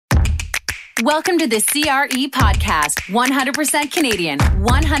Welcome to the CRE Podcast, 100% Canadian,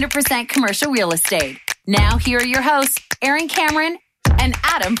 100% commercial real estate. Now, here are your hosts, Aaron Cameron and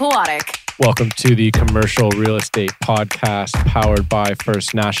Adam Pawatic. Welcome to the Commercial Real Estate Podcast powered by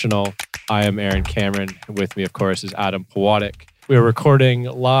First National. I am Aaron Cameron. With me, of course, is Adam Pawatic. We are recording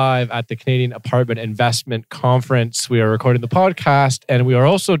live at the Canadian Apartment Investment Conference. We are recording the podcast, and we are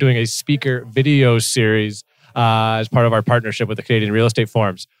also doing a speaker video series as part of our partnership with the Canadian Real Estate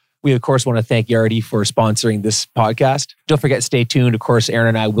Forums. We, of course, want to thank Yardi for sponsoring this podcast. Don't forget, stay tuned. Of course, Aaron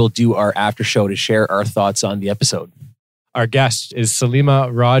and I will do our after show to share our thoughts on the episode. Our guest is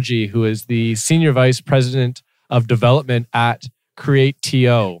Salima Raji, who is the Senior Vice President of Development at Create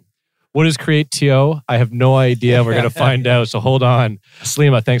TO. What is Create TO? I have no idea. We're going to find out. So hold on.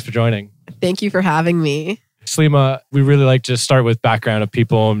 Salima, thanks for joining. Thank you for having me. Salima, we really like to start with background of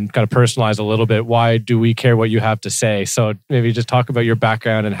people and kind of personalize a little bit. Why do we care what you have to say? So maybe just talk about your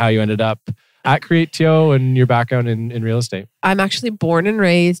background and how you ended up at Create TO and your background in real estate. I'm actually born and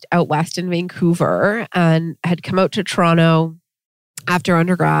raised out west in Vancouver and had come out to Toronto after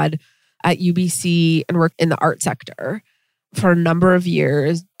undergrad at UBC and worked in the art sector for a number of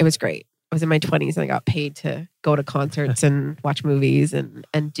years. It was great. I was in my 20s and I got paid to go to concerts and watch movies and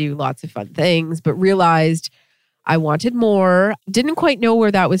do lots of fun things, but realized I wanted more. Didn't quite know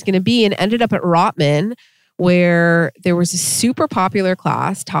where that was going to be and ended up at Rotman, where there was a super popular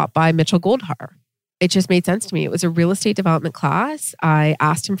class taught by Mitchell Goldhar. It just made sense to me. It was a real estate development class. I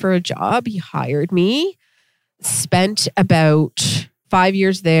asked him for a job. He hired me, spent about 5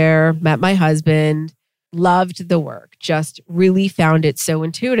 years there, met my husband, loved the work, just really found it so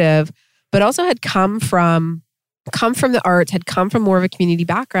intuitive, but also had come from the arts, had come from more of a community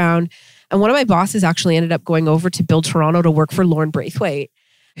background. And one of my bosses actually ended up going over to Build Toronto to work for Lorne Braithwaite,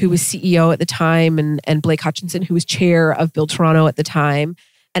 who was CEO at the time, and Blake Hutchinson, who was chair of Build Toronto at the time,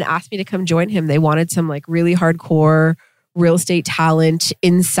 and asked me to come join him. They wanted some like really hardcore real estate talent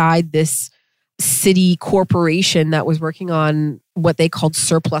inside this city corporation that was working on what they called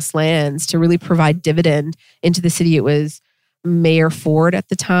surplus lands to really provide dividend into the city. It was Mayor Ford at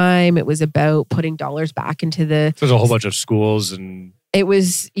the time. It was about putting dollars back into the... There's a whole bunch of schools and... It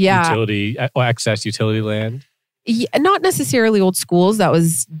was, excess utility land. Yeah, not necessarily old schools. That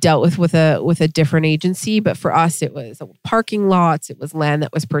was dealt with a different agency. But for us, it was parking lots. It was land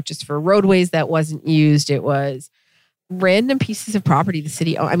that was purchased for roadways that wasn't used. It was random pieces of property the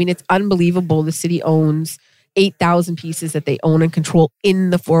city owned. I mean, it's unbelievable. The city owns 8,000 pieces that they own and control in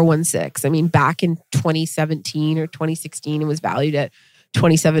the 416. I mean, back in 2017 or 2016, it was valued at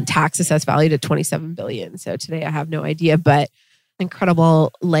tax assessed valued at 27 billion. So today I have no idea, but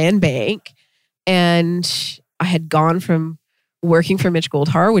incredible land bank. And I had gone from working for Mitch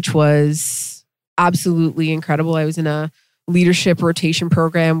Goldhar, which was absolutely incredible. I was in a leadership rotation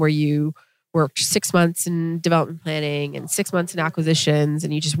program where you worked 6 months in development planning and 6 months in acquisitions,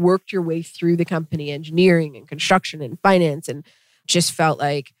 and you just worked your way through the company, engineering and construction and finance, and just felt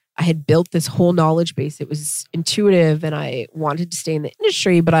like I had built this whole knowledge base. It was intuitive and I wanted to stay in the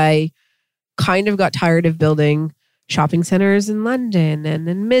industry, but I kind of got tired of building shopping centers in London and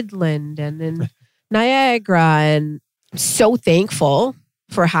in Midland and in Niagara. And I'm so thankful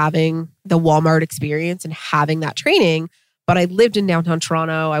for having the Walmart experience and having that training. But I lived in downtown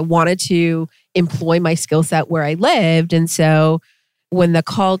Toronto. I wanted to employ my skill set where I lived. And so when the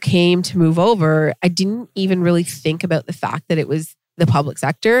call came to move over, I didn't even really think about the fact that it was the public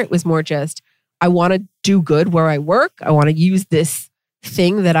sector. It was more just, I want to do good where I work. I want to use this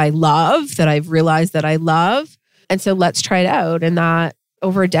thing that I love, that I've realized that I love. And so let's try it out. And that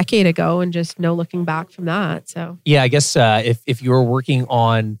over a decade ago, and just no looking back from that. So yeah, I guess if you were working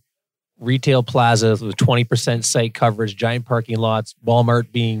on retail plazas with 20% site coverage, giant parking lots,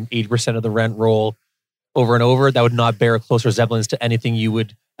 Walmart being 80% of the rent roll over and over, that would not bear a close resemblance to anything you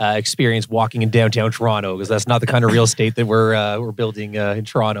would experience walking in downtown Toronto, because that's not the kind of real estate that we're building in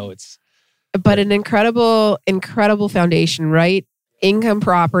Toronto. But an incredible foundation, right? Income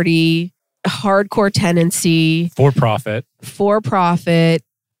property, hardcore tenancy, For profit,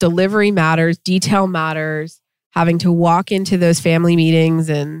 delivery matters, detail matters, having to walk into those family meetings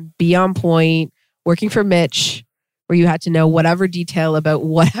and be on point, working for Mitch, where you had to know whatever detail about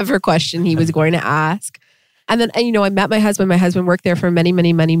whatever question he was going to ask. And then, I met my husband. My husband worked there for many,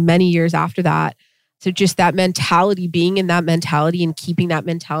 many, many, many years after that. So just that mentality, being in that mentality and keeping that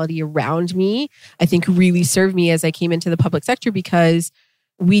mentality around me, I think really served me as I came into the public sector, because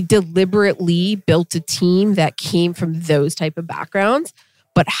we deliberately built a team that came from those type of backgrounds,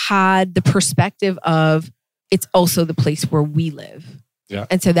 but had the perspective of it's also the place where we live. Yeah.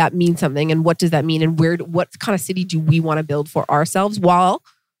 And so that means something. And what does that mean? And what kind of city do we want to build for ourselves while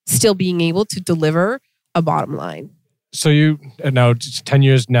still being able to deliver a bottom line. So you now it's 10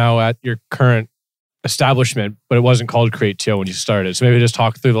 years now at your current establishment, but it wasn't called Create TO when you started. So maybe just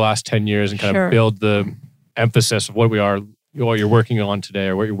talk through the last 10 years and kind of build the emphasis of what you're working on today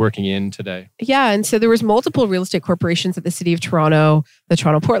or what you're working in today. Yeah. And so there was multiple real estate corporations at the City of Toronto, the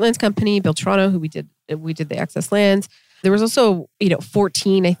Toronto Portlands Company, Build Toronto, who we did the excess lands. There was also,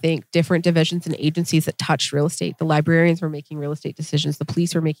 14, I think, different divisions and agencies that touched real estate. The librarians were making real estate decisions. The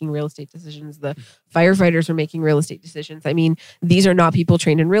police were making real estate decisions. The firefighters were making real estate decisions. I mean, these are not people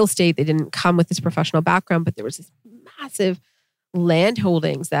trained in real estate. They didn't come with this professional background, but there was this massive land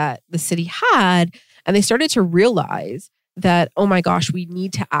holdings that the city had. And they started to realize that, oh my gosh, we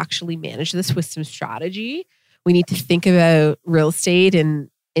need to actually manage this with some strategy. We need to think about real estate in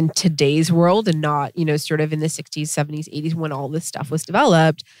today's world and not, sort of in the 60s, 70s, 80s when all this stuff was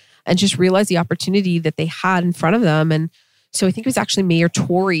developed, and just realize the opportunity that they had in front of them. And so I think it was actually Mayor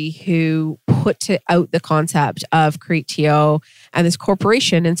Tory who put out the concept of Create TO and this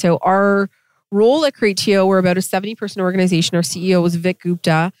corporation. And so our role at Create TO, we're about a 70-person organization. Our CEO was Vic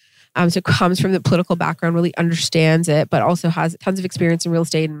Gupta. So comes from the political background, really understands it, but also has tons of experience in real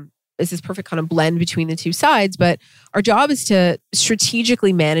estate, and is this perfect kind of blend between the two sides. But our job is to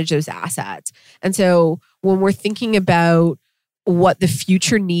strategically manage those assets. And so when we're thinking about what the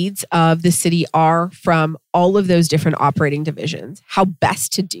future needs of the city are from all of those different operating divisions, how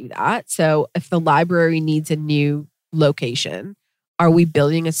best to do that. So if the library needs a new location, are we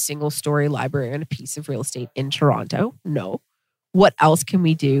building a single-story library on a piece of real estate in Toronto? No. What else can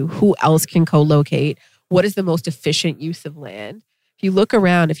we do? Who else can co-locate? What is the most efficient use of land? If you look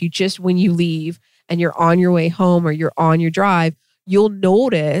around, when you leave and you're on your way home or you're on your drive, you'll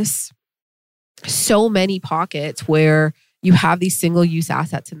notice so many pockets where you have these single-use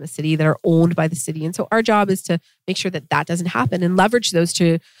assets in the city that are owned by the city. And so our job is to make sure that doesn't happen and leverage those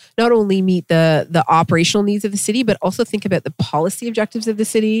to not only meet the operational needs of the city, but also think about the policy objectives of the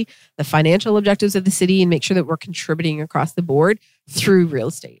city, the financial objectives of the city, and make sure that we're contributing across the board through real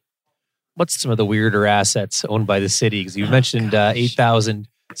estate. What's some of the weirder assets owned by the city? Because you mentioned 8,000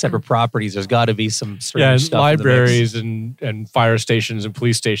 separate properties. There's got to be some strange stuff. Libraries and fire stations and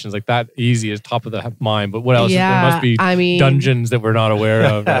police stations like that. Easy is top of the mind. But what else? Yeah, there must be dungeons that we're not aware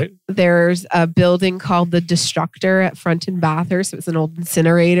of, right? There's a building called the Destructor at Front and Bathurst. It's an old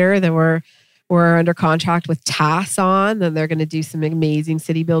incinerator that we're under contract with TAS on, and they're going to do some amazing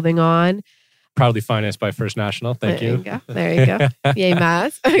city building on. Proudly financed by First National. Thank you. There you go. Yay,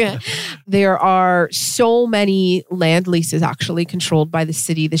 Maz. Okay. There are so many land leases actually controlled by the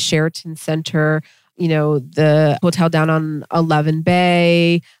city, the Sheraton Center, the hotel down on 11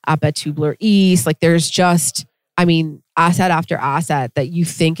 Bay, up at Tubler East. Like there's just, asset after asset that you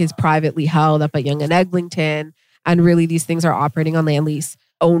think is privately held up at Yonge and Eglinton. And really these things are operating on land lease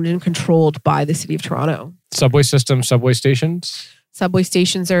owned and controlled by the City of Toronto. Subway system, subway stations? Subway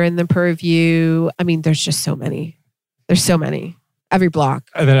stations are in the purview. There's just so many. There's so many. Every block.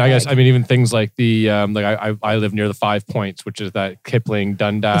 And then I guess, even things like the, I live near the 5 Points, which is that Kipling,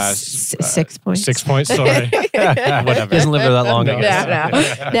 Dundas. 6 Points. 6 Points, sorry. Whatever. Doesn't live there that long, I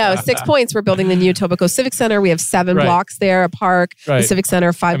guess. No, 6 Points. We're building the new Etobicoke Civic Center. We have 7 blocks there, a park, the Civic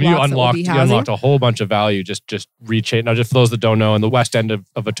Center, 5 blocks. You unlocked a whole bunch of value, just reaching. Now, just for those that don't know, in the west end of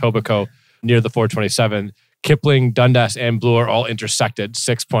Etobicoke, near the 427, Kipling, Dundas, and Bloor are all intersected.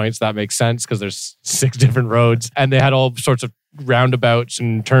 6 Points. That makes sense because there's 6 different roads, and they had all sorts of roundabouts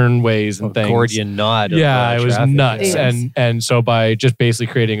and turnways and things. Gordian knot. Yeah, it was nuts. Yes. And so by just basically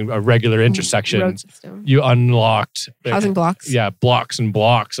creating a regular intersection, you unlocked housing blocks. Yeah, blocks and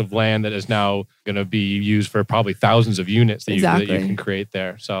blocks of land that is now going to be used for probably thousands of units that you can create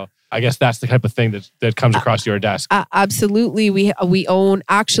there. So I guess that's the type of thing that comes across your desk. Absolutely. We own,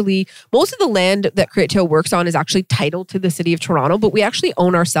 actually, most of the land that Create TO works on is actually titled to the City of Toronto, but we actually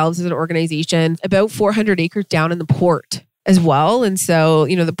own ourselves as an organization about 400 acres down in the port as well. And so,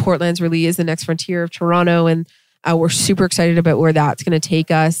 the Portlands really is the next frontier of Toronto, and we're super excited about where that's going to take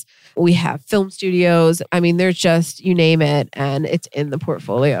us. We have film studios. There's just, you name it, and it's in the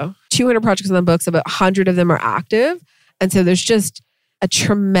portfolio. 200 projects on the books, about 100 of them are active. And so there's just a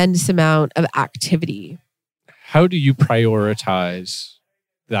tremendous amount of activity. How do you prioritize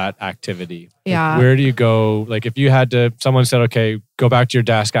that activity? Yeah. Where do you go? Like if you had someone said, okay, go back to your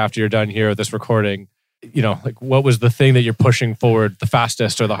desk after you're done here with this recording, what was the thing that you're pushing forward the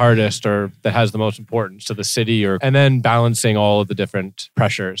fastest or the hardest or that has the most importance to the city, and then balancing all of the different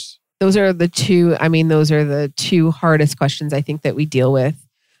pressures? Those are the two hardest questions I think that we deal with.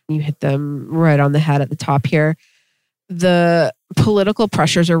 You hit them right on the head at the top here. The political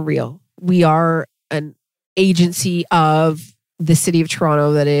pressures are real. We are an agency of the city of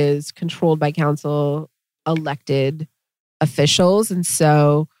Toronto that is controlled by council elected officials. And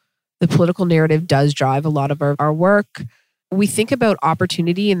so the political narrative does drive a lot of our work. We think about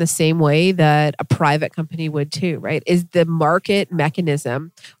opportunity in the same way that a private company would too, right? Is the market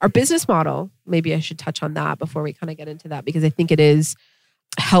mechanism, our business model, maybe I should touch on that before we kind of get into that, because I think it is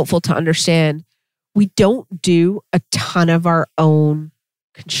helpful to understand we don't do a ton of our own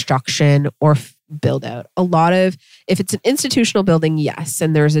construction or build out. A lot of, if it's an institutional building, yes.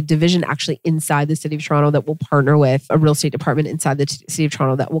 And there's a division actually inside the city of Toronto that will partner with a real estate department inside the city of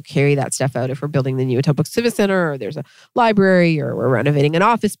Toronto that will carry that stuff out. If we're building the new Etobicoke Civic Center, or there's a library, or we're renovating an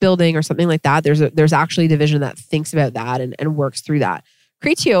office building or something like that, there's actually a division that thinks about that and works through that.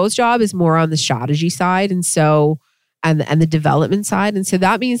 Creatio's job is more on the strategy side. And so, and the development side. And so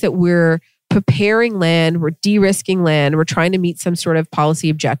that means that we're preparing land, we're de-risking land, we're trying to meet some sort of policy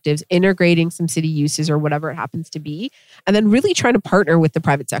objectives, integrating some city uses or whatever it happens to be, and then really trying to partner with the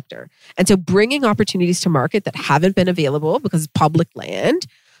private sector. And so bringing opportunities to market that haven't been available because it's public land,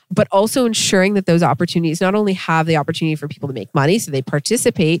 but also ensuring that those opportunities not only have the opportunity for people to make money, so they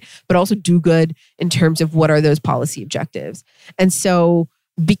participate, but also do good in terms of what are those policy objectives. And so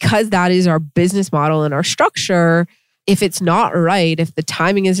because that is our business model and our structure, if it's not right, if the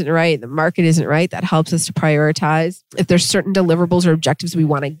timing isn't right, the market isn't right, that helps us to prioritize. If there's certain deliverables or objectives we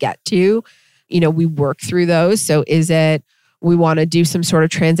want to get to, we work through those. So is it we want to do some sort of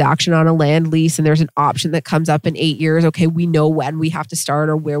transaction on a land lease and there's an option that comes up in 8 years? Okay, we know when we have to start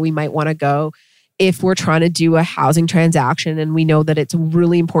or where we might want to go. If we're trying to do a housing transaction and we know that it's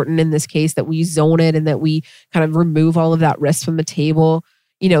really important in this case that we zone it and that we kind of remove all of that risk from the table,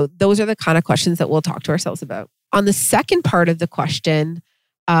 those are the kind of questions that we'll talk to ourselves about. On the second part of the question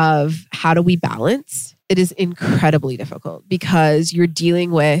of how do we balance, it is incredibly difficult because you're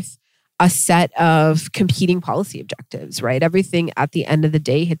dealing with a set of competing policy objectives, right? Everything at the end of the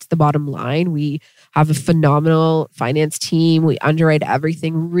day hits the bottom line. We have a phenomenal finance team. We underwrite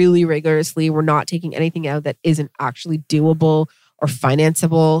everything really rigorously. We're not taking anything out that isn't actually doable or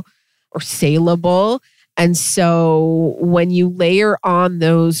financeable or saleable. And so when you layer on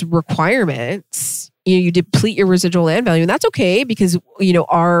those requirements, you deplete your residual land value, and that's okay because,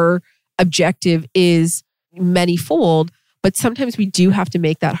 our objective is many-fold, but sometimes we do have to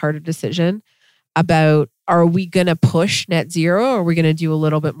make that harder decision about, are we going to push net zero or are we going to do a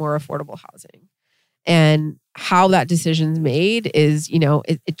little bit more affordable housing? And how that decision's made is,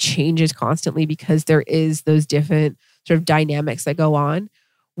 it changes constantly because there is those different sort of dynamics that go on.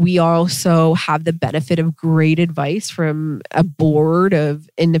 We also have the benefit of great advice from a board of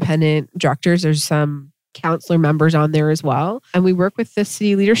independent directors. There's some councillor members on there as well. And we work with the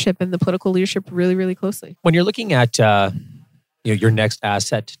city leadership and the political leadership really, really closely. When you're looking at your next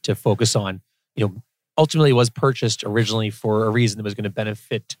asset to focus on, ultimately it was purchased originally for a reason that was going to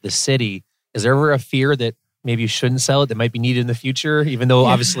benefit the city. Is there ever a fear that maybe you shouldn't sell it that might be needed in the future, even though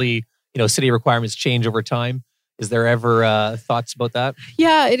obviously, city requirements change over time? Is there ever thoughts about that?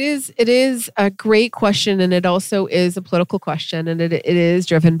 Yeah, it is a great question. And it also is a political question. And it is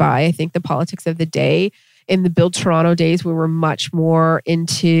driven by, I think, the politics of the day. In the Build Toronto days, we were much more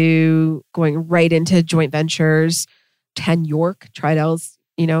into going right into joint ventures. 10 York, Tridell's,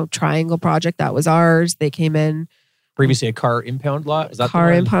 Triangle project, that was ours. They came in. Previously a car impound lot? Was that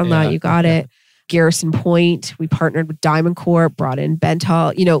car impound lot, you got it. Garrison Point, we partnered with Diamond Corp, brought in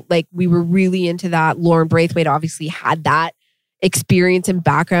Bentall. We were really into that. Lauren Braithwaite obviously had that experience and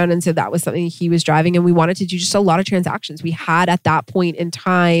background. And so that was something he was driving. And we wanted to do just a lot of transactions. We had at that point in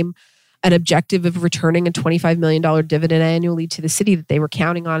time an objective of returning a $25 million dividend annually to the city that they were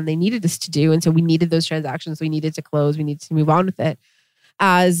counting on and they needed us to do. And so we needed those transactions. We needed to close. We needed to move on with it.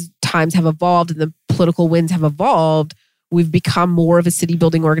 As times have evolved and the political winds have evolved, we've become more of a city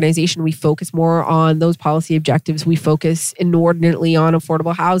building organization. We focus more on those policy objectives. We focus inordinately on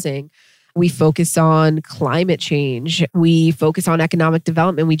affordable housing. We focus on climate change. We focus on economic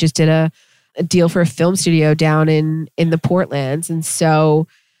development. We just did a deal for a film studio down in the Portlands. And so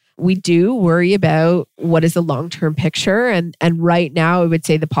we do worry about what is the long-term picture. And right now, I would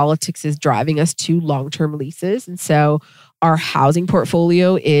say the politics is driving us to long-term leases. And so our housing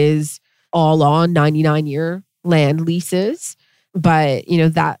portfolio is all on 99-year land leases, but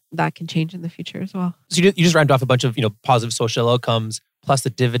that can change in the future as well. So you just rounded off a bunch of positive social outcomes plus the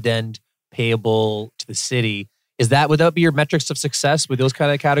dividend payable to the city. Would that be your metrics of success with those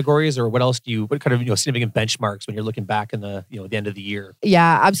kind of categories, or what else what kind of significant benchmarks when you're looking back in the the end of the year?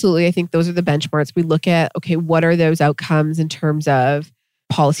 Yeah, absolutely. I think those are the benchmarks. We look at, okay, what are those outcomes in terms of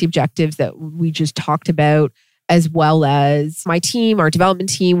policy objectives that we just talked about, as well as my team, our development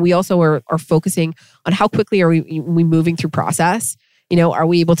team. We also are focusing on how quickly are we moving through process. Are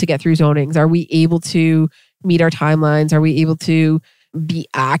we able to get through zonings? Are we able to meet our timelines? Are we able to be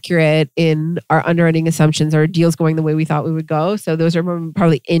accurate in our underwriting assumptions? Are deals going the way we thought we would go? So those are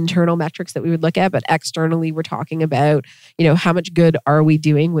probably internal metrics that we would look at. But externally, we're talking about, how much good are we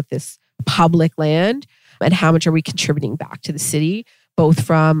doing with this public land and how much are we contributing back to the city, both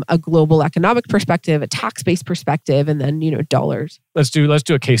from a global economic perspective, a tax-based perspective, and then, dollars. Let's do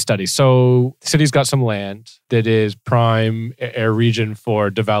a case study. So the city's got some land that is prime air region for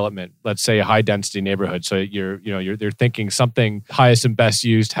development. Let's say a high density neighborhood. So they're thinking something highest and best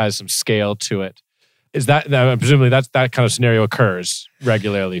used has some scale to it. Is that presumably that kind of scenario occurs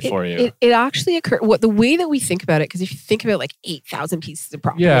regularly for you? It actually occurs. The way that we think about it, because if you think about 8,000 pieces of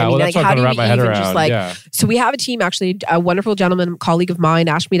property, yeah, that's what I'm trying to wrap my head around. So we have a team, actually, a wonderful gentleman, colleague of mine,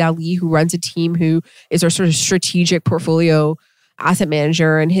 Ashmead Ali, who runs a team who is our sort of strategic portfolio asset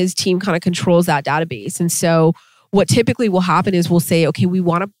manager, and his team kind of controls that database. And so what typically will happen is we'll say, okay,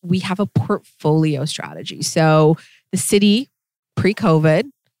 we have a portfolio strategy. So the city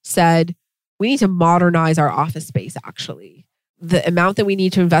pre-COVID said, we need to modernize our office space, actually. The amount that we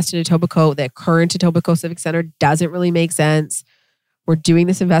need to invest in Etobicoke, the current Etobicoke Civic Center, doesn't really make sense. We're doing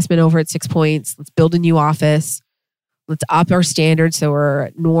this investment over at 6 Points. Let's build a new office. Let's up our standards so we're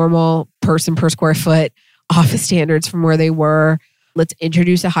at normal person per square foot office standards from where they were. Let's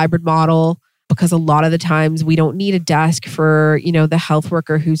introduce a hybrid model, because a lot of the times we don't need a desk for, the health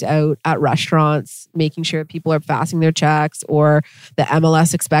worker who's out at restaurants making sure people are passing their checks, or the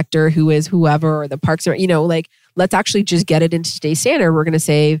MLS inspector who is whoever, or the parks, let's actually just get it into today's standard. We're going to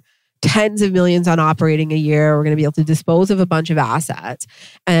save tens of millions on operating a year. We're going to be able to dispose of a bunch of assets,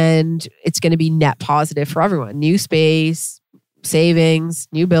 and it's going to be net positive for everyone. New space, savings,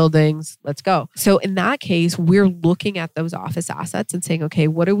 new buildings, let's go. So in that case, we're looking at those office assets and saying, okay,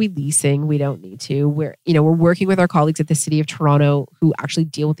 what are we leasing? We don't need to. We're working with our colleagues at the City of Toronto who actually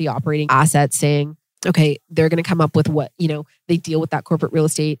deal with the operating assets, saying, okay, they're going to come up with what, they deal with that corporate real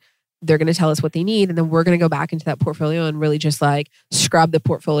estate. They're going to tell us what they need. And then we're going to go back into that portfolio and really just scrub the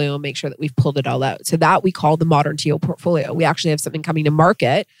portfolio and make sure that we've pulled it all out. So that we call the Modern TO portfolio. We actually have something coming to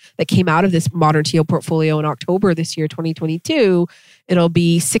market that came out of this Modern TO portfolio in October this year, 2022. It'll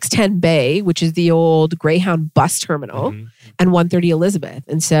be 610 Bay, which is the old Greyhound bus terminal, and 130 Elizabeth.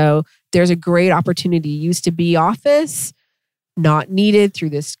 And so there's a great opportunity. Used to be office, not needed through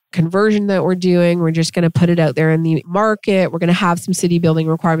this conversion that we're doing. We're just going to put it out there in the market. We're going to have some city building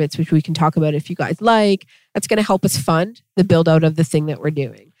requirements, which we can talk about if you guys like. That's going to help us fund the build out of the thing that we're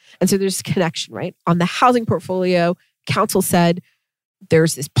doing. And so there's a connection, right? On the housing portfolio, council said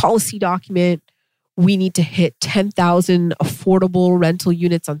there's this policy document. We need to hit 10,000 affordable rental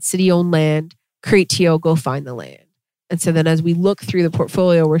units on city-owned land. Create TO, go find the land. And so then as we look through the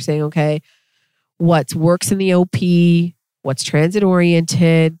portfolio, we're saying, okay, what works in the OP? What's transit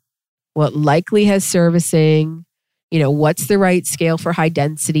oriented, what likely has servicing, what's the right scale for high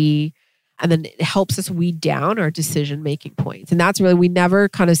density. And then it helps us weed down our decision-making points. And that's really, we never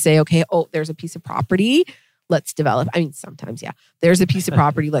kind of say, okay, there's a piece of property, let's develop. I mean, sometimes, yeah, there's a piece of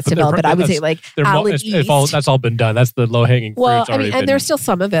property, let's develop it. I would say Allen East. That's all been done. That's the low-hanging fruit. Well, and there's still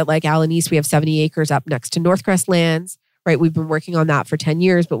some of it, like Allen East, we have 70 acres up next to Northcrest lands, right? We've been working on that for 10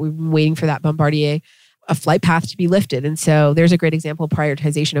 years, but we've been waiting for that Bombardier a flight path to be lifted. And so there's a great example of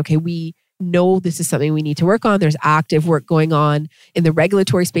prioritization. Okay, we know this is something we need to work on. There's active work going on in the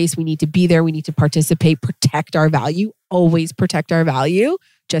regulatory space. We need to be there. We need to participate, protect our value, always protect our value.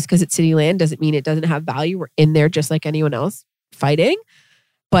 Just because it's city land doesn't mean it doesn't have value. We're in there just like anyone else fighting,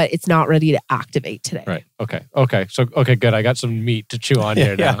 but it's not ready to activate today. Right. Okay. So, good. I got some meat to chew on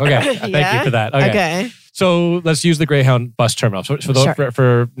here now. Okay. Thank you for that. Okay. So let's use the Greyhound bus terminal. So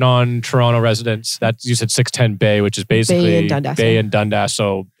for non-Toronto residents, that's, you said 610 Bay, which is basically Bay and Dundas.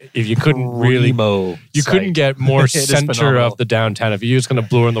 So if you couldn't couldn't get more center of the downtown. If you just kind of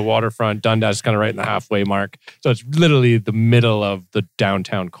blew in the waterfront, Dundas is kind of right in the halfway mark. So it's literally the middle of the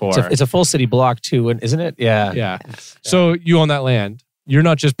downtown core. It's a full city block too, isn't it? Yeah. Yeah. So you own that land. You're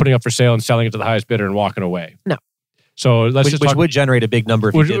not just putting up for sale and selling it to the highest bidder and walking away. No. So which would generate a big number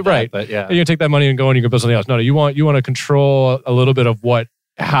if you did right. that, but yeah. And you can take that money and go and you can build something else. No, you want to control a little bit of what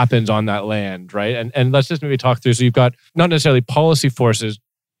happens on that land, right? And let's just maybe talk through. So you've got not necessarily policy forces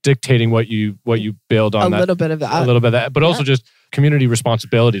dictating what you build on a little bit of that, but also just community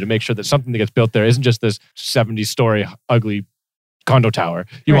responsibility to make sure that something that gets built there isn't just this 70-story ugly condo tower.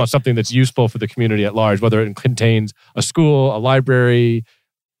 You want something that's useful for the community at large, whether it contains a school, a library,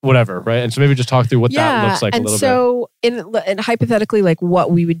 whatever, right? And so maybe just talk through what that looks like a little bit. And so, in hypothetically, like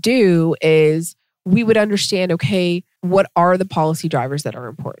what we would do is we would understand, okay, what are the policy drivers that are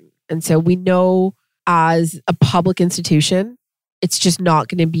important? And so we know as a public institution, it's just not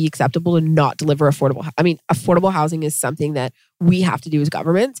going to be acceptable to not deliver affordable. I mean, affordable housing is something that we have to do as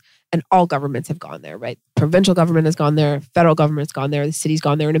governments, and all governments have gone there, right? Provincial government has gone there, federal government's gone there, the city's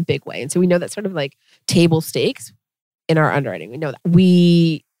gone there in a big way. And so we know that's sort of like table stakes in our underwriting. We know that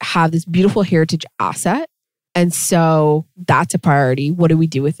we have this beautiful heritage asset. And so that's a priority. What do we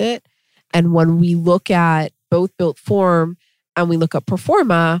do with it? And when we look at both built form and we look at pro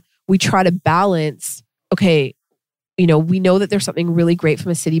forma, we try to balance, okay, we know that there's something really great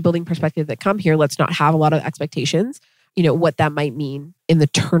from a city building perspective that come here. Let's not have a lot of expectations, what that might mean in the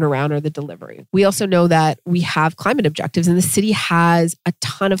turnaround or the delivery. We also know that we have climate objectives, and the city has a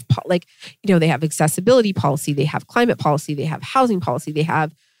ton of, they have accessibility policy, they have climate policy, they have housing policy, they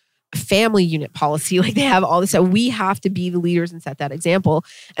have family unit policy, like they have all this stuff. We have to be the leaders and set that example.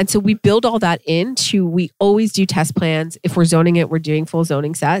 And so we build all that we always do test plans. If we're zoning it, we're doing full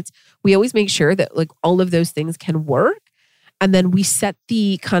zoning sets. We always make sure that like all of those things can work. And then we set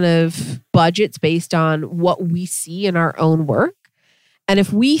the kind of budgets based on what we see in our own work. And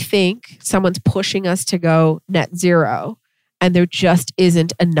if we think someone's pushing us to go net zero and there just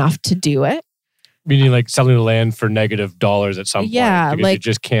isn't enough to do it, meaning like selling the land for negative dollars at some point. Yeah, because you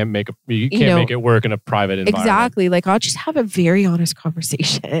just can't make make it work in a private environment. Exactly. Like I'll just have a very honest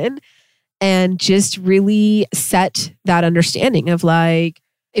conversation and just really set that understanding of like,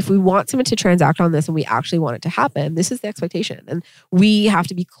 if we want someone to transact on this and we actually want it to happen, this is the expectation. And we have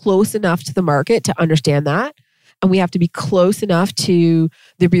to be close enough to the market to understand that. And we have to be close enough to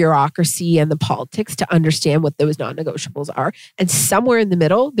the bureaucracy and the politics to understand what those non-negotiables are. And somewhere in the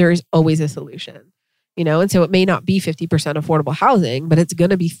middle, there is always a solution, And so it may not be 50% affordable housing, but it's going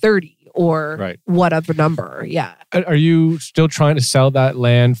to be 30 or whatever number. Yeah. Are you still trying to sell that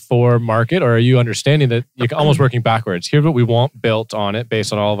land for market, or are you understanding that you're almost working backwards? Here's what we want built on it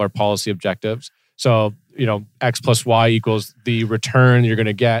based on all of our policy objectives. So, X plus Y equals the return you're going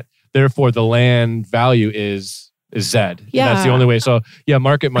to get. Therefore, the land value is Z. Yeah. And that's the only way. So yeah,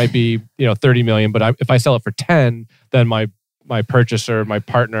 market might be, 30 million, but if I sell it for 10, then my purchaser, my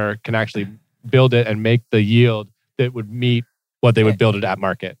partner can actually build it and make the yield that would meet what they would build it at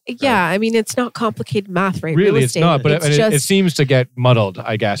market. Yeah. Right? I mean, it's not complicated math, right? Really, it's not, but it seems to get muddled,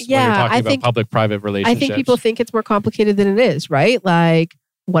 I guess, when you're talking about public-private relationships. I think people think it's more complicated than it is, right? Like,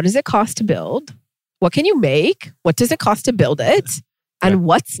 what does it cost to build? What can you make? What does it cost to build it? And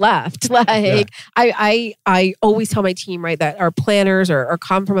what's left? I always tell my team, right, that our planners or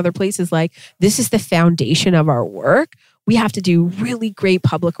come from other places, like this is the foundation of our work. We have to do really great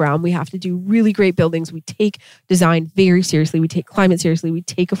public realm. We have to do really great buildings. We take design very seriously. We take climate seriously. We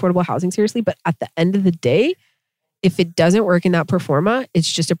take affordable housing seriously. But at the end of the day, if it doesn't work in that pro forma,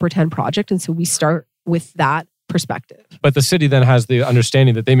 it's just a pretend project. And so we start with that perspective. But the city then has the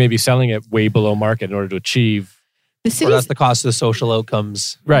understanding that they may be selling it way below market in order to achieve. That's the cost of the social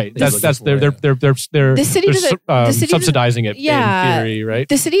outcomes. Right. They're subsidizing it in theory, right?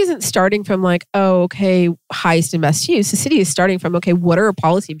 The city isn't starting from like, highest and best use. The city is starting from, what are our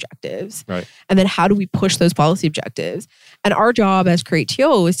policy objectives? Right. And then how do we push those policy objectives? And our job as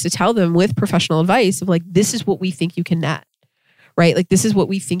CreateTO is to tell them with professional advice of like, this is what we think you can net. Right? Like this is what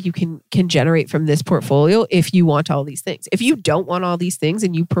we think you can generate from this portfolio if you want all these things. If you don't want all these things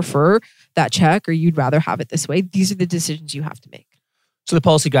and you prefer that check or you'd rather have it this way, these are the decisions you have to make. So the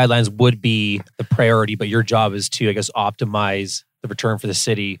policy guidelines would be the priority, but your job is to, optimize the return for the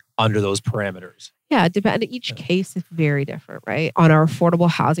city under those parameters. Yeah, each case is very different, right? On our affordable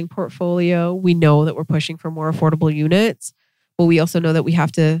housing portfolio, we know that we're pushing for more affordable units, but we also know that we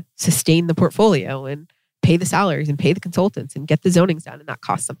have to sustain the portfolio and pay the salaries and pay the consultants and get the zonings done, and that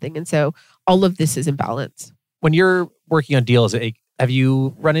costs something. And so all of this is in balance. When you're working on deals, have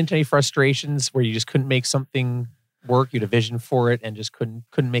you run into any frustrations where you just couldn't make something work? You had a vision for it and just couldn't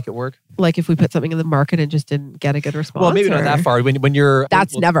make it work? Like if we put something in the market and just didn't get a good response? Well, maybe not that far. When you're...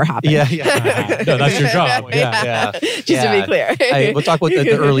 That's never happened. Yeah. No, that's your job. Yeah. Just to be clear. We'll talk about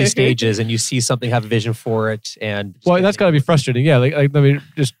the early stages and you see something, have a vision for it. And that's got to be frustrating. Yeah. Like let me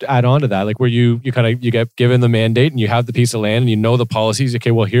just add on to that. Like where you get given the mandate and you have the piece of land and you know the policies.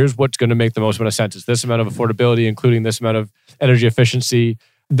 Okay, well, here's what's going to make the most amount of sense. It's this amount of affordability, including this amount of energy efficiency.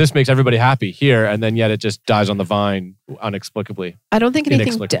 This makes everybody happy here, and then yet it just dies on the vine inexplicably. I don't think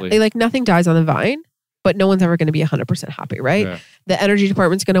anything nothing dies on the vine, but no one's ever going to be 100% happy, right? Yeah. The energy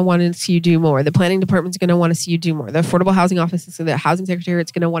department's going to want to see you do more. The planning department's going to want to see you do more. The affordable housing office, the housing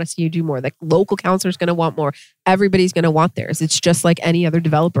secretariat's going to want to see you do more. The local councilor's going to want more. Everybody's going to want theirs. It's just like any other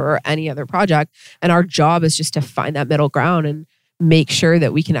developer or any other project, and our job is just to find that middle ground and make sure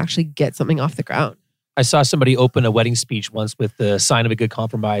that we can actually get something off the ground. I saw somebody open a wedding speech once with the sign of a good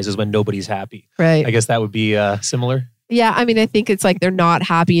compromise is when nobody's happy. Right. I guess that would be similar. Yeah. I mean, I think it's like they're not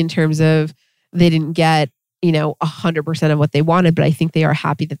happy in terms of they didn't get, 100% of what they wanted, but I think they are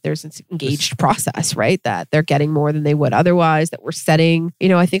happy that there's an engaged process, right? That they're getting more than they would otherwise, that we're setting,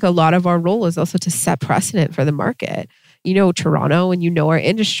 I think a lot of our role is also to set precedent for the market. Toronto and our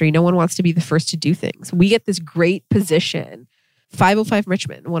industry, no one wants to be the first to do things. We get this great position. 505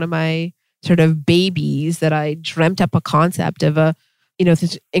 Richmond, one of my sort of babies that I dreamt up a concept of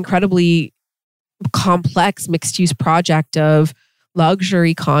this incredibly complex mixed use project of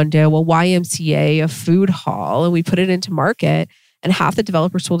luxury condo, a YMCA, a food hall, and we put it into market. And half the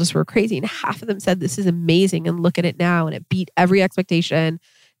developers told us we're crazy, and half of them said this is amazing, and look at it now, and it beat every expectation.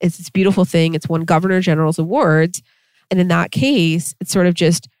 It's this beautiful thing. It's won Governor General's awards, and in that case, it's sort of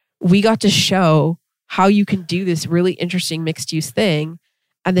just we got to show how you can do this really interesting mixed use thing,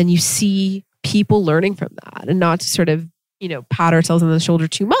 and then you see people learning from that, and not to sort of pat ourselves on the shoulder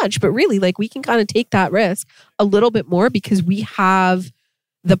too much, but really like we can kind of take that risk a little bit more because we have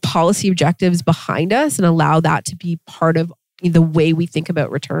the policy objectives behind us and allow that to be part of the way we think about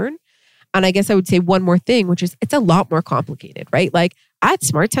return. And I guess I would say one more thing, which is it's a lot more complicated, right? Like at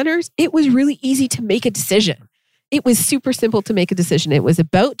SmartCentres, it was really easy to make a decision. It was super simple to make a decision. It was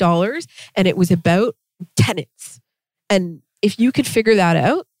about dollars and it was about tenants. And if you could figure that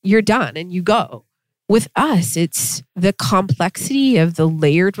out, you're done and you go. With us, it's the complexity of the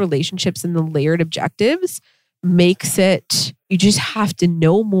layered relationships and the layered objectives makes it, you just have to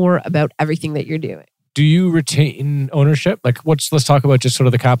know more about everything that you're doing. Do you retain ownership? Let's talk about just sort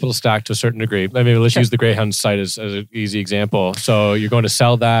of the capital stack to a certain degree. Maybe let's use the Greyhound site as an easy example. So you're going to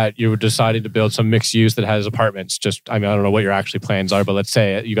sell that. You're deciding to build some mixed use that has apartments. I don't know what your actually plans are, but let's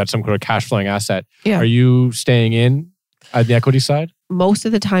say you got some kind of cash flowing asset. Yeah. Are you staying in at the equity side? Most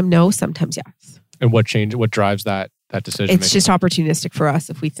of the time, no. Sometimes, yes. And what drives that decision? It's just opportunistic for us.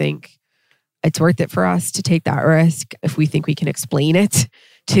 If we think it's worth it for us to take that risk, if we think we can explain it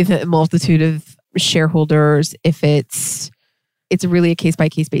to the multitude of shareholders, if it's really a case by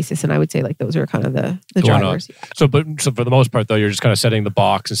case basis, and I would say like those are kind of the drivers. So for the most part though, you're just kind of setting the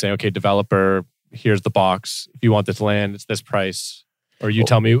box and saying, okay, developer, here's the box. If you want this land, it's this price. Or you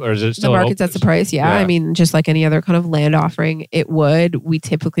tell me, or is it still the market sets the price? Yeah. I mean, just like any other kind of land offering, it would. We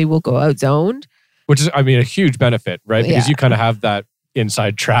typically will go out zoned. Which is, a huge benefit, right? Because you kind of have that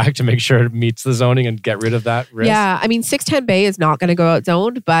inside track to make sure it meets the zoning and get rid of that risk. Yeah. 610 Bay is not going to go out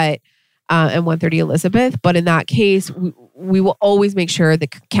zoned, but and 130 Elizabeth. But in that case, we will always make sure the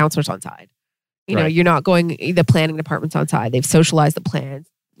counselor's on side. You're not going, the planning department's on side. They've socialized the plans.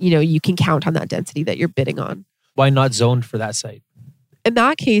 You can count on that density that you're bidding on. Why not zoned for that site? In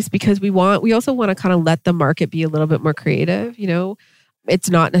that case, because we also want to kind of let the market be a little bit more creative.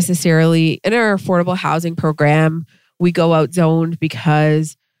 It's not necessarily in our affordable housing program, we go out zoned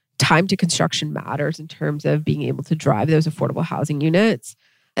because time to construction matters in terms of being able to drive those affordable housing units,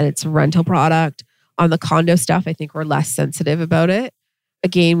 and it's a rental product. On the condo stuff, I think we're less sensitive about it.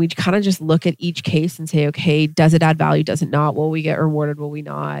 Again, we kind of just look at each case and say, okay, does it add value? Does it not? Will we get rewarded? Will we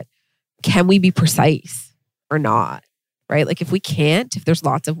not? Can we be precise or not? Right? Like if we can't, if there's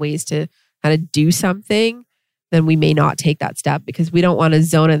lots of ways to kind of do something, then we may not take that step because we don't want to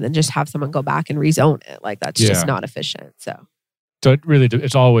zone it and then just have someone go back and rezone it. Like that's just not efficient. So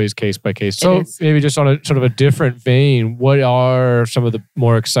it's always case by case. So maybe just on a sort of a different vein, what are some of the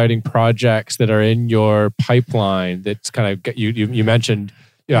more exciting projects that are in your pipeline that's kind of, you mentioned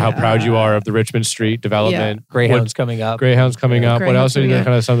how proud you are of the Richmond Street development. Greyhound's coming up. What else are kind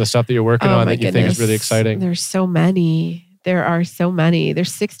of some of the stuff that you're working on that you think is really exciting? There's so many. There are so many.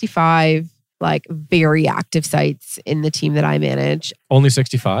 There's 65 very active sites in the team that I manage. Only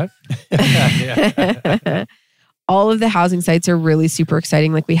 65? All of the housing sites are really super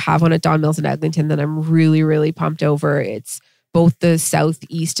exciting. Like we have one at Don Mills and Eglinton that I'm really, really pumped over. It's both the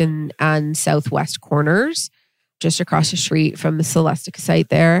southeast and southwest corners, just across the street from the Celestica site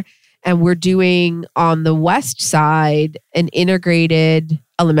there. And we're doing on the west side an integrated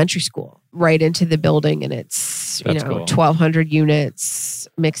elementary school right into the building. And it's, That's cool. 1,200 units,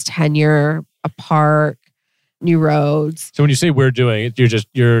 mixed tenure, a park, new roads. So when you say we're doing it,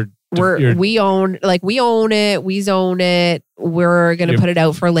 we own it, we zone it. We're going to put it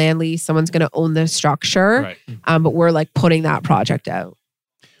out for land lease. Someone's going to own the structure. Right. But we're putting that project out.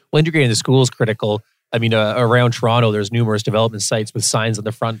 Well, integrating the school is critical. Around Toronto, there's numerous development sites with signs on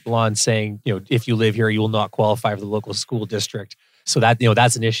the front lawn saying, if you live here, you will not qualify for the local school district. So that,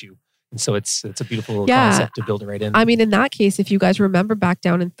 that's an issue. And so it's a beautiful little Yeah. concept to build it right in. I mean, in that case, if you guys remember back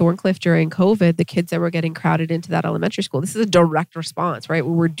down in Thorncliffe during COVID, the kids that were getting crowded into that elementary school, this is a direct response, right?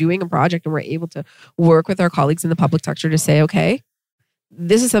 Where we're doing a project and we're able to work with our colleagues in the public sector to say, okay,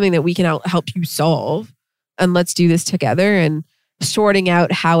 this is something that we can help you solve, and let's do this together. And sorting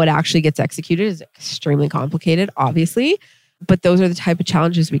out how it actually gets executed is extremely complicated, obviously. But those are the type of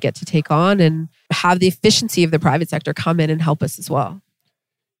challenges we get to take on and have the efficiency of the private sector come in and help us as well.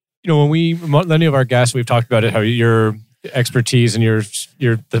 You know, when many of our guests, we've talked about it, how your expertise and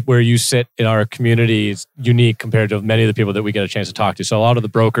where you sit in our community is unique compared to many of the people that we get a chance to talk to. So a lot of the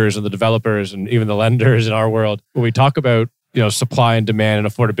brokers and the developers and even the lenders in our world, when we talk about, you know, supply and demand and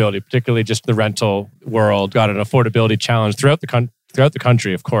affordability, particularly just the rental world, got an affordability challenge throughout the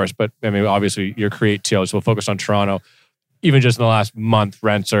country, of course. But I mean, obviously, your Create TO, so we'll focus on Toronto. Even just in the last month,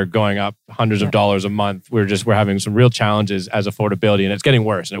 rents are going up hundreds of dollars a month. We're having some real challenges as affordability, and it's getting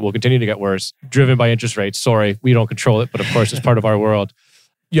worse, and it will continue to get worse, driven by interest rates. Sorry, we don't control it, but of course, it's part of our world.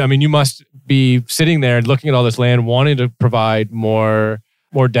 Yeah, I mean, you must be sitting there and looking at all this land, wanting to provide more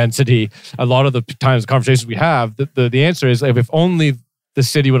density. A lot of the times, the conversations we have, the answer is if only the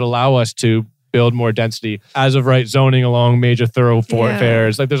city would allow us to build more density. As of right, zoning along major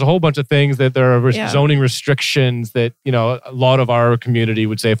thoroughfares. Like there's a whole bunch of things that there are zoning restrictions that, you know, a lot of our community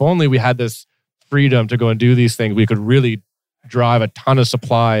would say, if only we had this freedom to go and do these things, we could really drive a ton of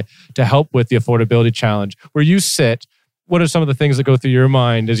supply to help with the affordability challenge. Where you sit, what are some of the things that go through your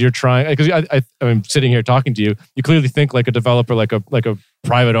mind as you're trying? Because I'm sitting here talking to you. You clearly think like a developer, like a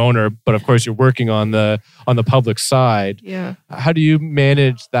private owner, but of course you're working on the public side. Yeah. How do you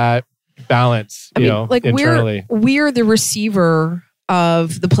manage that balance? Like internally, we're the receiver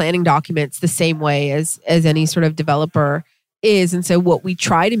of the planning documents the same way as any sort of developer is, and so what we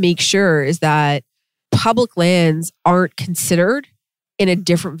try to make sure is that public lands aren't considered in a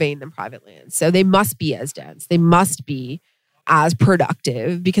different vein than private lands. So they must be as dense. They must be as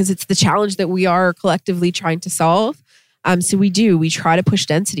productive because it's the challenge that we are collectively trying to solve. So we try to push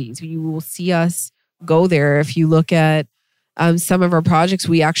densities. You will see us go there. If you look at some of our projects,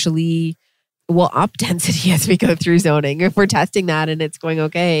 we actually will up density as we go through zoning. If we're testing that and it's going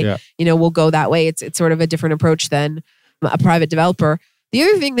okay, we'll go that way. It's sort of a different approach than a private developer. The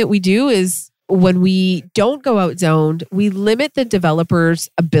other thing that we do is when we don't go out zoned, we limit the developer's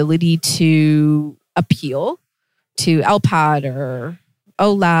ability to appeal to LPAD or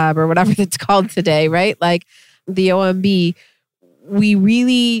OLAB or whatever it's called today, right? Like the OMB, we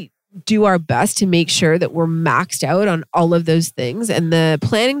really do our best to make sure that we're maxed out on all of those things. And the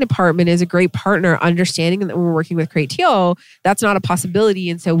planning department is a great partner, understanding that when we're working with Create TO, that's not a possibility.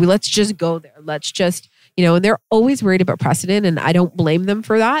 And so let's just go there. Let's just, and they're always worried about precedent, and I don't blame them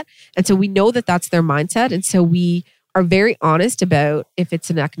for that. And so we know that that's their mindset. And so we are very honest about if it's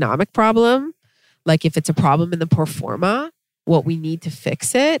an economic problem, like if it's a problem in the pro forma, what we need to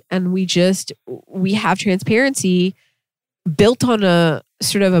fix it. And we have transparency built on a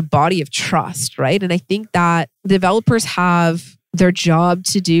sort of a body of trust, right? And I think that developers have their job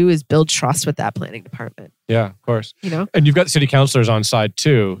to do is build trust with that planning department. Yeah, of course. And you've got city councilors on side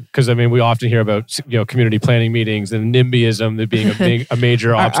too, because I mean, we often hear about community planning meetings and NIMBYism that being a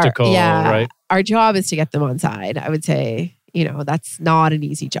major obstacle, right? Our job is to get them on side. I would say, that's not an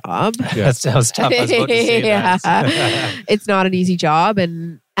easy job. Yeah. That sounds tough. I was about to say that. It's not an easy job,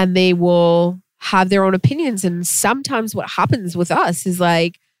 and they will have their own opinions. And sometimes what happens with us is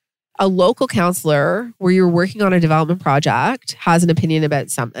like a local councillor where you're working on a development project has an opinion about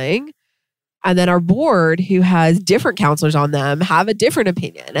something. And then our board, who has different councillors on them, have a different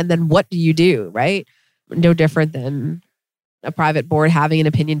opinion. And then what do you do, right? No different than a private board having an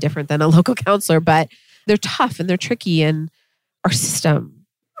opinion different than a local councillor. But they're tough and they're tricky. And our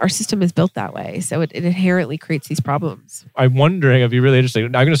system is built that way. So it inherently creates these problems. I'm wondering, it'd be really interesting.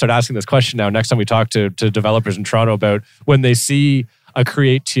 I'm going to start asking this question now next time we talk to developers in Toronto about when they see a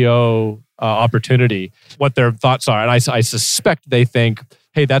Create TO opportunity, what their thoughts are. And I suspect they think,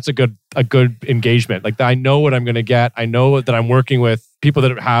 hey, that's a good engagement. Like, I know what I'm going to get. I know that I'm working with people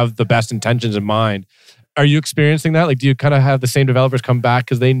that have the best intentions in mind. Are you experiencing that? Like, do you kind of have the same developers come back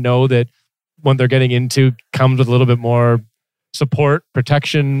because they know that what they're getting into comes with a little bit more support,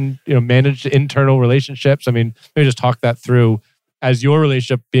 protection, managed internal relationships? I mean, maybe just talk that through as your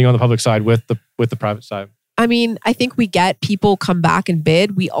relationship being on the public side with the private side. I mean, I think we get people come back and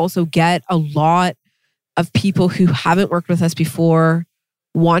bid. We also get a lot of people who haven't worked with us before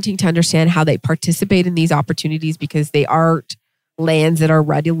wanting to understand how they participate in these opportunities because they aren't lands that are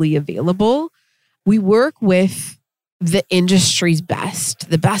readily available. We work with the industry's best,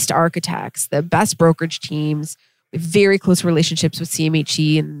 the best architects, the best brokerage teams. very close relationships with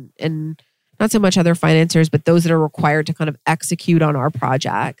CMHC and not so much other financiers, but those that are required to kind of execute on our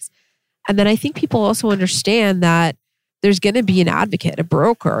projects. And then I think people also understand that there's going to be an advocate, a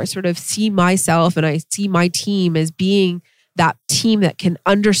broker. I sort of see myself and I see my team as being that team that can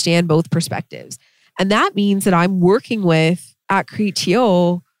understand both perspectives. And that means that I'm working with, at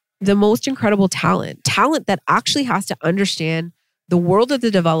Createo, the most incredible talent that actually has to understand the world of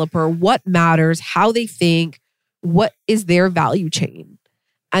the developer, what matters, how they think, what is their value chain,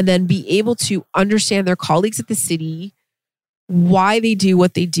 and then be able to understand their colleagues at the city, why they do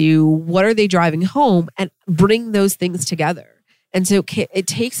what they do, what are they driving home, and bring those things together. And so it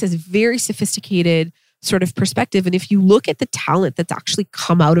takes this very sophisticated sort of perspective. And if you look at the talent that's actually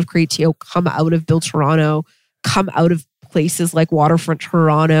come out of Createo, come out of Build Toronto, come out of places like Waterfront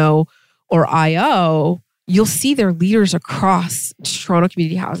Toronto or IO, you'll see their leaders across Toronto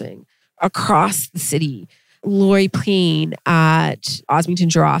Community Housing, across the city. Lori Payne at Osmington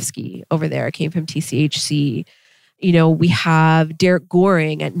Jarofsky over there came from TCHC. You know, we have Derek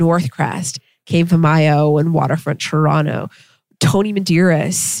Goring at Northcrest, came from IO and Waterfront Toronto. Tony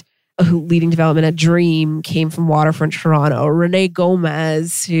Medeiros, who leading development at Dream, came from Waterfront Toronto. Renee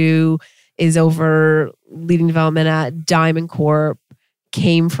Gomez, who is over leading development at Diamond Corp,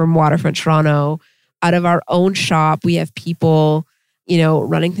 came from Waterfront Toronto. Out of our own shop, we have people, you know,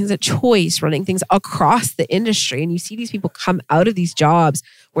 running things at Choice, running things across the industry. And you see these people come out of these jobs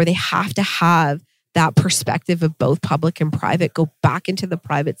where they have to have that perspective of both public and private, go back into the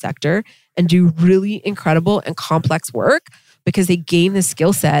private sector and do really incredible and complex work because they gain the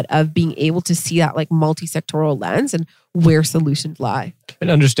skill set of being able to see that like multi-sectoral lens and where solutions lie. And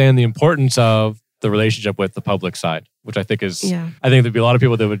understand the importance of the relationship with the public side, which I think is, I think there'd be a lot of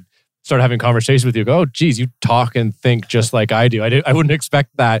people that would start having conversations with you, go, oh, geez, you talk and think just like I do. I wouldn't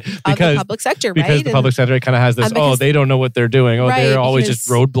expect that because the public sector, because right? the public sector kind of has this, oh, they don't know what they're doing. Oh, right, they're always just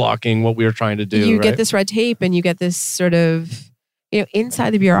roadblocking what we're trying to do. You get this red tape and you get this sort of, you know,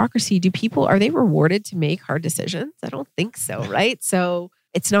 inside the bureaucracy, are they rewarded to make hard decisions? I don't think so, right? So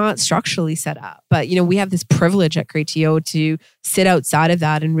it's not structurally set up. But, you know, we have this privilege at Createo to sit outside of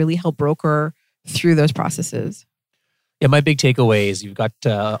that and really help broker through those processes. Yeah, my big takeaway is you've got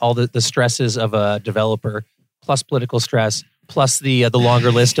all the stresses of a developer, plus political stress, plus the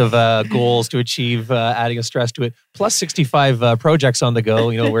longer list of goals to achieve, adding a stress to it, plus 65 projects on the go.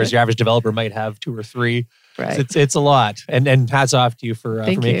 You know, whereas your average developer might have 2 or 3. Right. It's a lot, and hats off to you for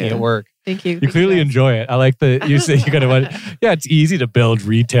making it work. Thank you. You clearly enjoy it. I like that you say you kind of want. Yeah, it's easy to build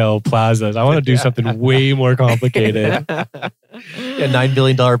retail plazas. I want to do something way more complicated. Yeah, $9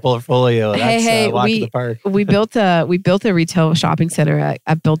 billion portfolio. That's walk in the park. we built a retail shopping center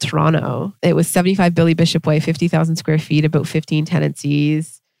at Build Toronto. It was 75 Billy Bishop Way, 50,000 square feet, about 15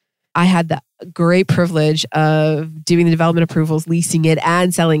 tenancies. I had the great privilege of doing the development approvals, leasing it,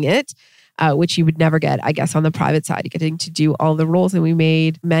 and selling it. Which you would never get, I guess, on the private side, getting to do all the roles. And we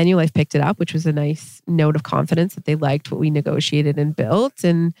made Manulife picked it up, which was a nice note of confidence that they liked what we negotiated and built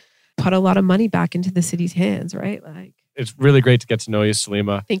and put a lot of money back into the city's hands, right? Like, it's really great to get to know you,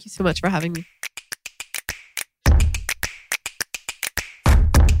 Salima. Thank you so much for having me.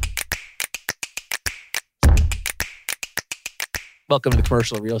 Welcome to the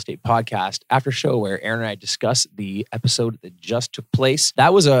Commercial Real Estate Podcast after show where Aaron and I discuss the episode that just took place.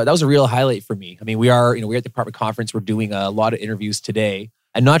 That was a real highlight for me. I mean, we're at the Department Conference. We're doing a lot of interviews today,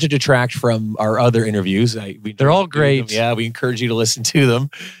 and not to detract from our other interviews. They're all great. Yeah, we encourage you to listen to them.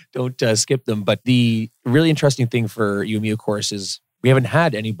 Don't skip them. But the really interesting thing for you and me, of course, is we haven't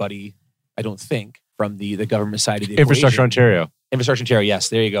had anybody, I don't think, from the government side of the Infrastructure equation. Ontario. Yes,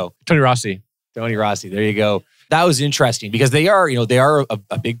 there you go. Tony Rossi, there you go. That was interesting because they are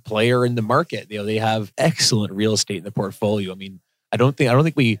a big player in the market. You know, they have excellent real estate in the portfolio. I mean, I don't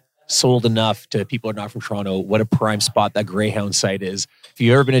think we sold enough to people who are not from Toronto what a prime spot that Greyhound site is. If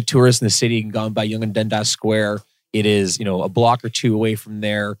you've ever been a tourist in the city and gone by Yonge and Dundas Square, it is, you know, a block or two away from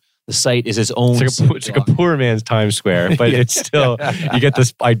there. The site is its own. It's like a poor man's Times Square, but it's still, you get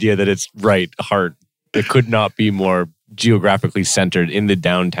this idea that it's heart. It could not be more geographically centered in the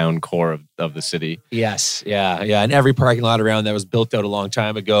downtown core of the city. Yes. Yeah. And every parking lot around that was built out a long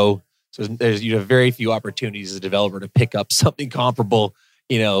time ago. So you have very few opportunities as a developer to pick up something comparable,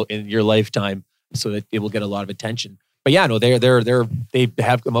 you know, in your lifetime so that it will get a lot of attention. But yeah, no, they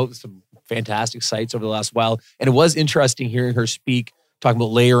have come out with some fantastic sites over the last while. And it was interesting hearing her speak, talking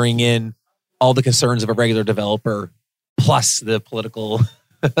about layering in all the concerns of a regular developer plus the political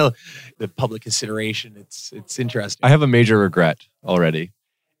the public consideration. It's interesting. I have a major regret already,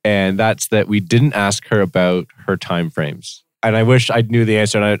 and that's that we didn't ask her about her timeframes. and I wish I knew the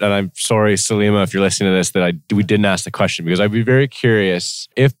answer. And I'm sorry, Salima, if you're listening to this, that we didn't ask the question, because I'd be very curious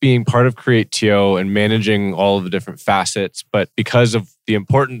if being part of Create.to and managing all of the different facets, but because of the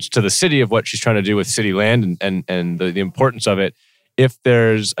importance to the city of what she's trying to do with city land and the importance of it, if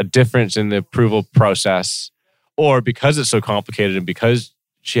there's a difference in the approval process, or because it's so complicated and because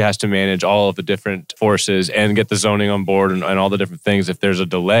she has to manage all of the different forces and get the zoning on board and all the different things, if there's a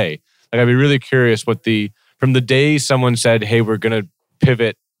delay. Like, I'd be really curious from the day someone said, hey, we're going to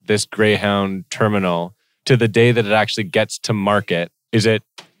pivot this Greyhound terminal to the day that it actually gets to market, is it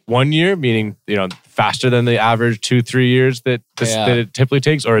 1 year, meaning, faster than the average 2-3 years that it typically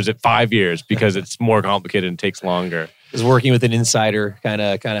takes? Or is it 5 years because it's more complicated and takes longer? Is working with an insider kind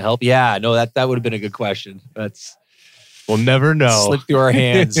of help? Yeah, no, that would have been a good question. We'll never know. Slip through our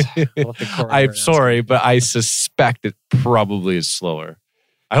hands. I'm sorry, but I suspect it probably is slower.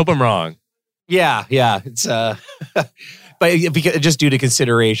 I hope I'm wrong. Yeah. It's but just due to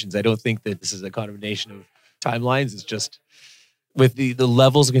considerations, I don't think that this is a condemnation of timelines. It's just with the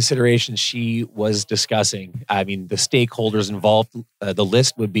levels of consideration she was discussing. I mean, the stakeholders involved, the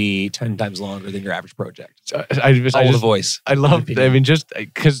list would be 10 times longer than your average project. So the voice. I love. Just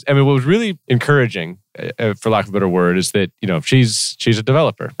because what was really encouraging, for lack of a better word, is that she's a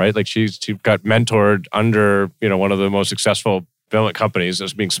developer, right? Like she got mentored under one of the most successful development companies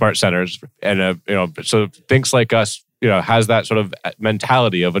as being Smart Centers, and so thinks like us, has that sort of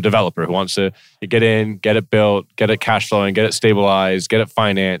mentality of a developer who wants to get in, get it built, get it cash flowing, get it stabilized, get it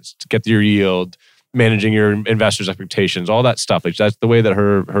financed, get your yield, managing your investors' expectations, all that stuff. Like, that's the way that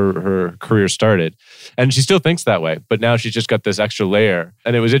her career started, and she still thinks that way. But now she's just got this extra layer,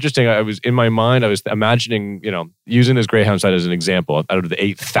 and it was interesting. I was in my mind, I was imagining, using this Greyhound site as an example, out of the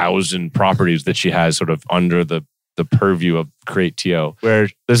 8,000 properties that she has sort of under the purview of Create.to, where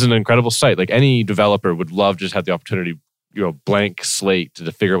this is an incredible site. Like, any developer would love to just have the opportunity, blank slate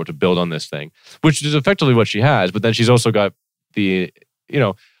to figure out what to build on this thing, which is effectively what she has. But then she's also got the,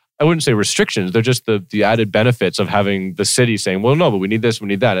 I wouldn't say restrictions. They're just the added benefits of having the city saying, well, no, but we need this, we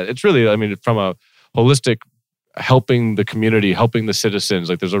need that. It's really, from a holistic, helping the community, helping the citizens,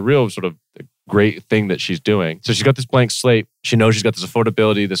 like, there's a real sort of great thing that she's doing. So she's got this blank slate. She knows she's got this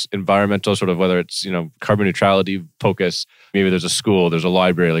affordability, this environmental sort of, whether it's, carbon neutrality focus, maybe there's a school, there's a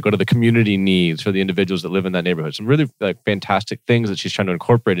library, like, what are the community needs for the individuals that live in that neighborhood? Some really fantastic things that she's trying to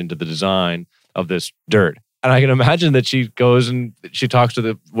incorporate into the design of this dirt. And I can imagine that she goes and she talks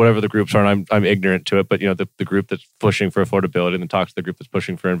to whatever the groups are, and I'm ignorant to it, but the group that's pushing for affordability, and then talks to the group that's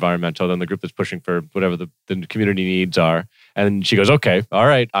pushing for environmental, then the group that's pushing for whatever the community needs are. And she goes, okay, all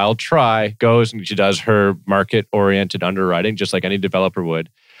right, I'll try. Goes and she does her market-oriented underwriting, just like any developer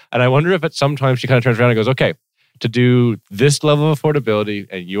would. And I wonder if at some time she kind of turns around and goes, okay, to do this level of affordability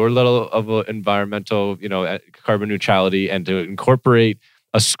and your level of environmental, carbon neutrality, and to incorporate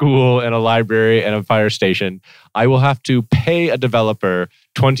a school and a library and a fire station, I will have to pay a developer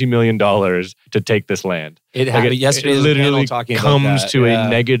 $20 million to take this land. It happened yesterday. It literally comes to a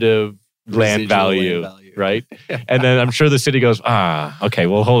negative land value, right? And then I'm sure the city goes, okay,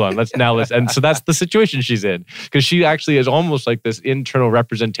 well, hold on. Let's. And so that's the situation she's in, because she actually is almost like this internal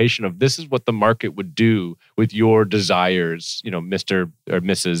representation of, this is what the market would do with your desires, Mr. or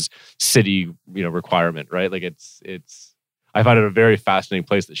Mrs. City, requirement, right? Like, it's. I find it a very fascinating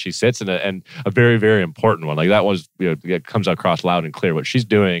place that she sits in, and a very, very important one. Like, that was, it comes across loud and clear what she's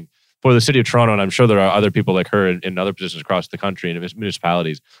doing for the city of Toronto. And I'm sure there are other people like her in other positions across the country and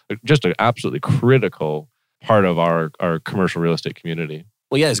municipalities. Just an absolutely critical part of our commercial real estate community.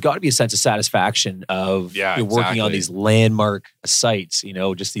 Well, yeah, there's got to be a sense of satisfaction of working on these landmark sites,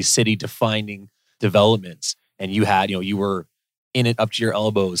 just these city defining developments. And you were in it up to your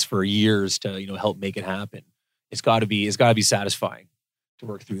elbows for years to, help make it happen. It's got to be satisfying to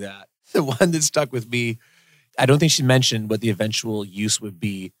work through that. The one that stuck with me, I don't think she mentioned what the eventual use would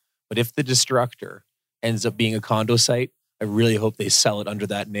be, but if the Destructor ends up being a condo site, I really hope they sell it under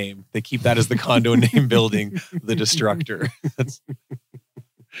that name. They keep that as the condo name building, the Destructor. That's,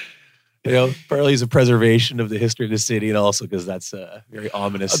 partly as a preservation of the history of the city, and also because that's very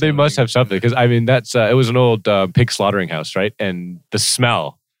ominous. They must have something, because that's it was an old pig slaughtering house, right? And the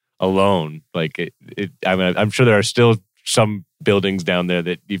smell alone, like I'm sure there are still some buildings down there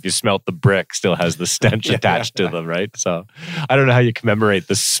that if you smelt the brick still has the stench attached to them, right? So I don't know how you commemorate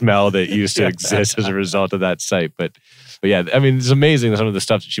the smell that used to exist as a result of that site, but yeah, it's amazing some of the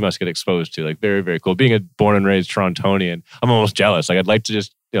stuff that she must get exposed to. Like, very, very cool. Being a born and raised Torontonian, I'm almost jealous. Like, I'd like to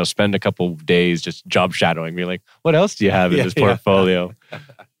just spend a couple days just job shadowing, me like, what else do you have in this portfolio?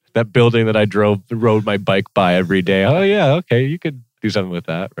 That building that I rode my bike by every day. Oh yeah, okay, you could do something with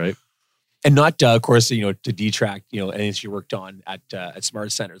that, right? And not, of course, to detract, anything she worked on at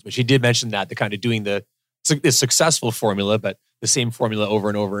Smart Centers. But she did mention that the kind of doing the successful formula, but the same formula over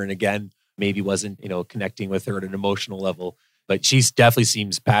and over and again, maybe wasn't, connecting with her at an emotional level. But she definitely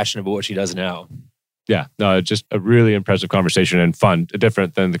seems passionate about what she does now. Yeah, no, just a really impressive conversation and fun,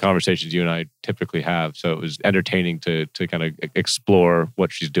 different than the conversations you and I typically have. So it was entertaining to kind of explore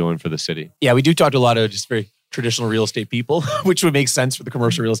what she's doing for the city. Yeah, we do talk to a lot of just very traditional real estate people, which would make sense for the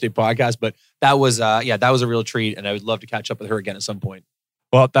Commercial Real Estate Podcast. But that was a real treat, and I would love to catch up with her again at some point.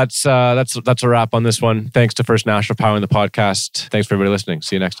 Well, that's a wrap on this one. Thanks to First National for powering the podcast. Thanks for everybody listening.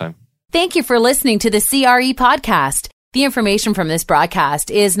 See you next time. Thank you for listening to the CRE Podcast. The information from this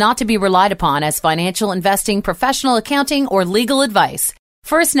broadcast is not to be relied upon as financial investing, professional accounting, or legal advice.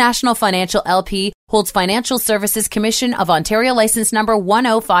 First National Financial LP holds Financial Services Commission of Ontario license number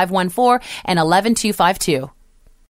 10514 and 11252.